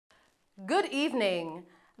Good evening.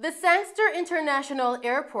 The Sangster International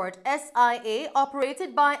Airport, SIA,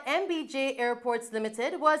 operated by MBJ Airports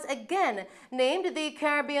Limited, was again named the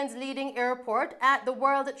Caribbean's leading airport at the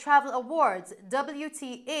World Travel Awards,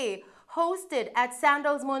 WTA, hosted at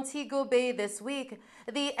Sandals Montego Bay this week.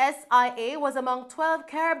 The SIA was among 12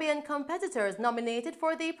 Caribbean competitors nominated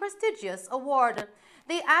for the prestigious award.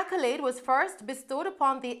 The accolade was first bestowed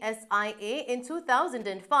upon the SIA in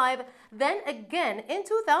 2005, then again in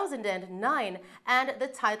 2009, and the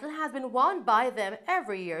title has been won by them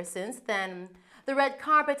every year since then. The red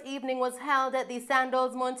carpet evening was held at the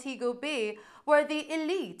Sandals Montego Bay, where the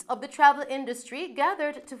elite of the travel industry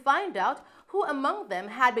gathered to find out who among them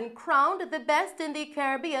had been crowned the best in the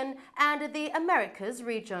Caribbean and the Americas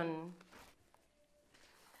region.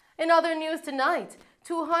 In other news tonight,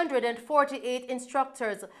 248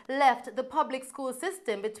 instructors left the public school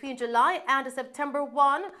system between July and September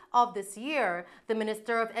 1 of this year, the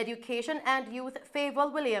Minister of Education and Youth, Favour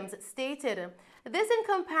Williams, stated. This in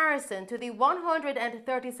comparison to the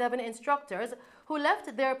 137 instructors who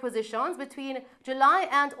left their positions between July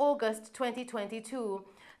and August 2022.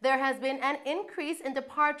 There has been an increase in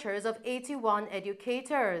departures of 81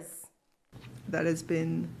 educators. That has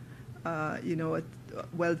been, a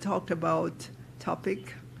well talked about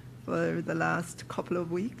topic for the last couple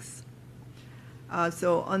of weeks.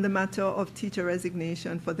 So on the matter of teacher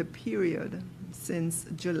resignation for the period since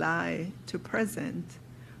July to present,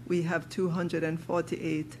 we have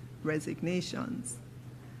 248 resignations.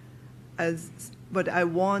 But I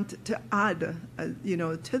want to add,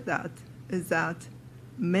 to that is that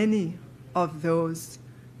many of those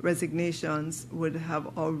resignations would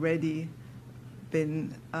have already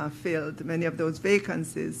been filled. Many of those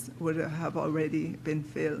vacancies would have already been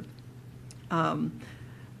filled. I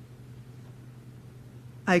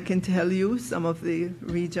can tell you some of the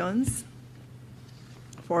regions.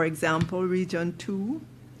 For example, Region 2,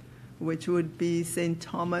 which would be St.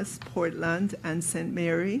 Thomas, Portland, and St.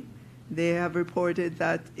 Mary. They have reported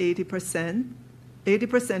that 80%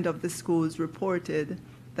 of the schools reported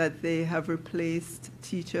that they have replaced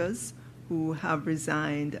teachers who have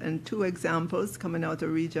resigned. And two examples coming out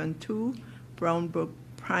of Region 2, Brown Brook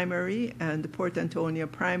Primary and Port Antonio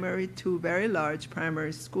Primary, two very large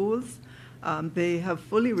primary schools. They have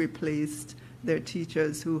fully replaced their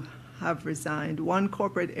teachers who have resigned. One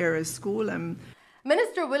corporate area school,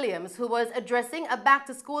 Minister Williams, who was addressing a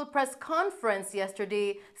back-to-school press conference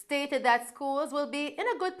yesterday, stated that schools will be in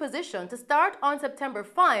a good position to start on September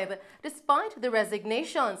 5, despite the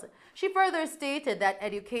resignations. She further stated that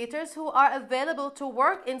educators who are available to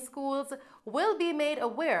work in schools will be made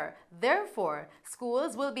aware. Therefore,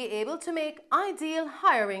 schools will be able to make ideal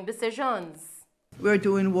hiring decisions. We're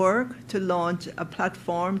doing work to launch a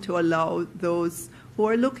platform to allow those who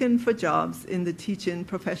are looking for jobs in the teaching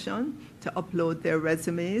profession to upload their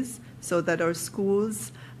resumes so that our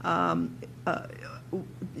schools, our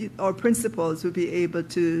principals will be able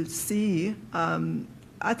to see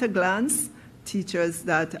at a glance teachers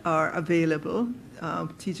that are available,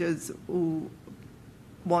 teachers who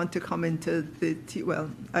want to come into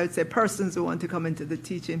I would say persons who want to come into the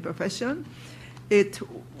teaching profession. It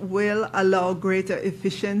will allow greater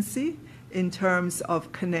efficiency in terms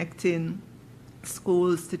of connecting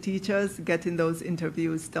schools to teachers, getting those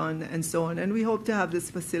interviews done, and so on. And we hope to have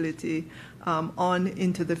this facility on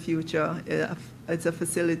into the future. It's a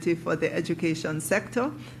facility for the education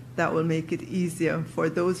sector that will make it easier for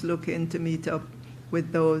those looking to meet up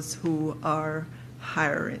with those who are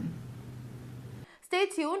hiring. Stay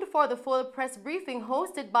tuned for the full press briefing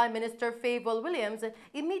hosted by Minister Favour Williams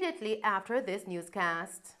immediately after this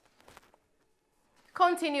newscast.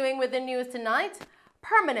 Continuing with the news tonight,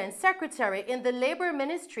 Permanent Secretary in the Labour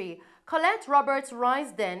Ministry, Colette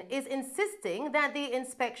Roberts-Risden, is insisting that the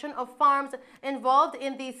inspection of farms involved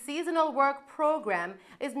in the seasonal work program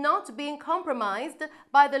is not being compromised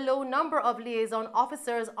by the low number of liaison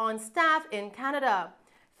officers on staff in Canada.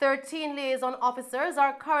 13 liaison officers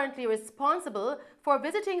are currently responsible for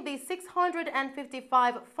visiting the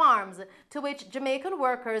 655 farms to which Jamaican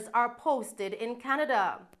workers are posted in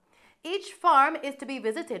Canada. Each farm is to be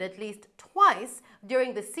visited at least twice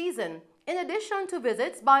during the season, in addition to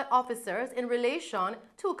visits by officers in relation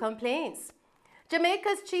to complaints.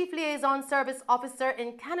 Jamaica's Chief Liaison Service Officer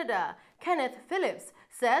in Canada, Kenneth Phillips,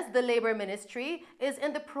 says the Labour Ministry is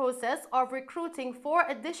in the process of recruiting 4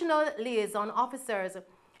 additional liaison officers.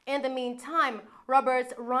 In the meantime,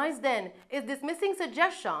 Roberts-Risden is dismissing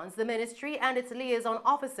suggestions the ministry and its liaison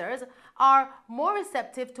officers are more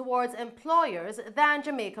receptive towards employers than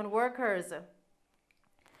Jamaican workers.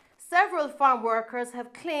 Several farm workers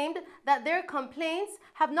have claimed that their complaints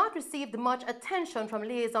have not received much attention from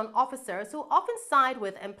liaison officers who often side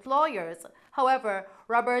with employers. However,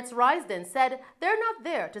 Roberts Risden said they're not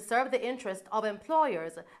there to serve the interest of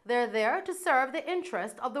employers. They're there to serve the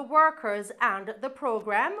interest of the workers and the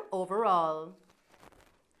program overall.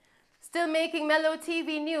 Still making Mello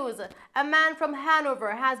TV news, a man from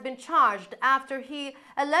Hanover has been charged after he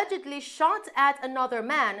allegedly shot at another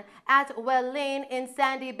man at Well Lane in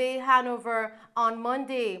Sandy Bay, Hanover on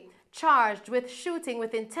Monday. Charged with shooting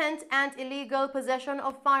with intent and illegal possession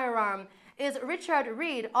of firearm is Richard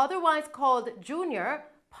Reed, otherwise called Junior,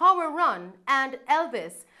 Power Run, and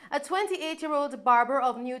Elvis, a 28-year-old barber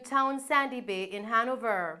of Newtown, Sandy Bay in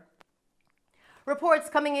Hanover. Reports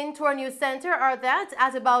coming into our news center are that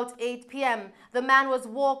at about 8 p.m., the man was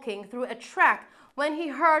walking through a track when he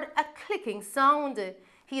heard a clicking sound.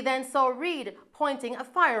 He then saw Reed pointing a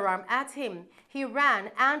firearm at him. He ran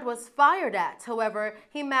and was fired at. However,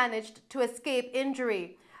 he managed to escape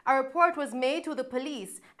injury. A report was made to the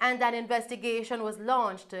police and an investigation was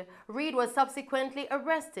launched. Reed was subsequently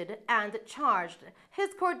arrested and charged. His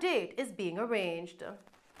court date is being arranged.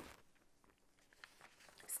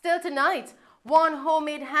 Still tonight, one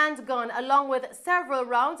homemade handgun along with several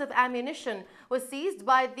rounds of ammunition was seized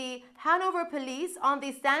by the Hanover police on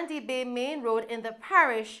the Sandy Bay Main Road in the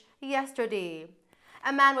parish yesterday.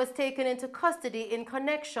 A man was taken into custody in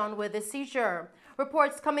connection with the seizure.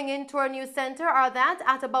 Reports coming into our news center are that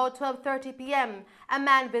at about 12:30 p.m., a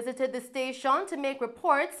man visited the station to make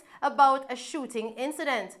reports about a shooting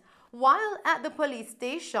incident. While at the police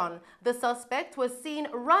station, the suspect was seen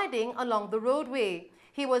riding along the roadway.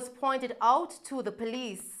 He was pointed out to the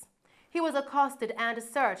police. He was accosted and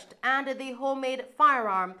searched, and the homemade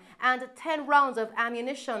firearm and 10 rounds of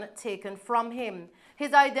ammunition taken from him.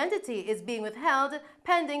 His identity is being withheld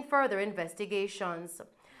pending further investigations.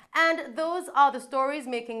 And those are the stories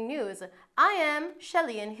making news. I am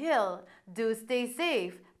Shelley Hill. Do stay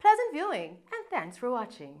safe, pleasant viewing, and thanks for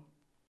watching.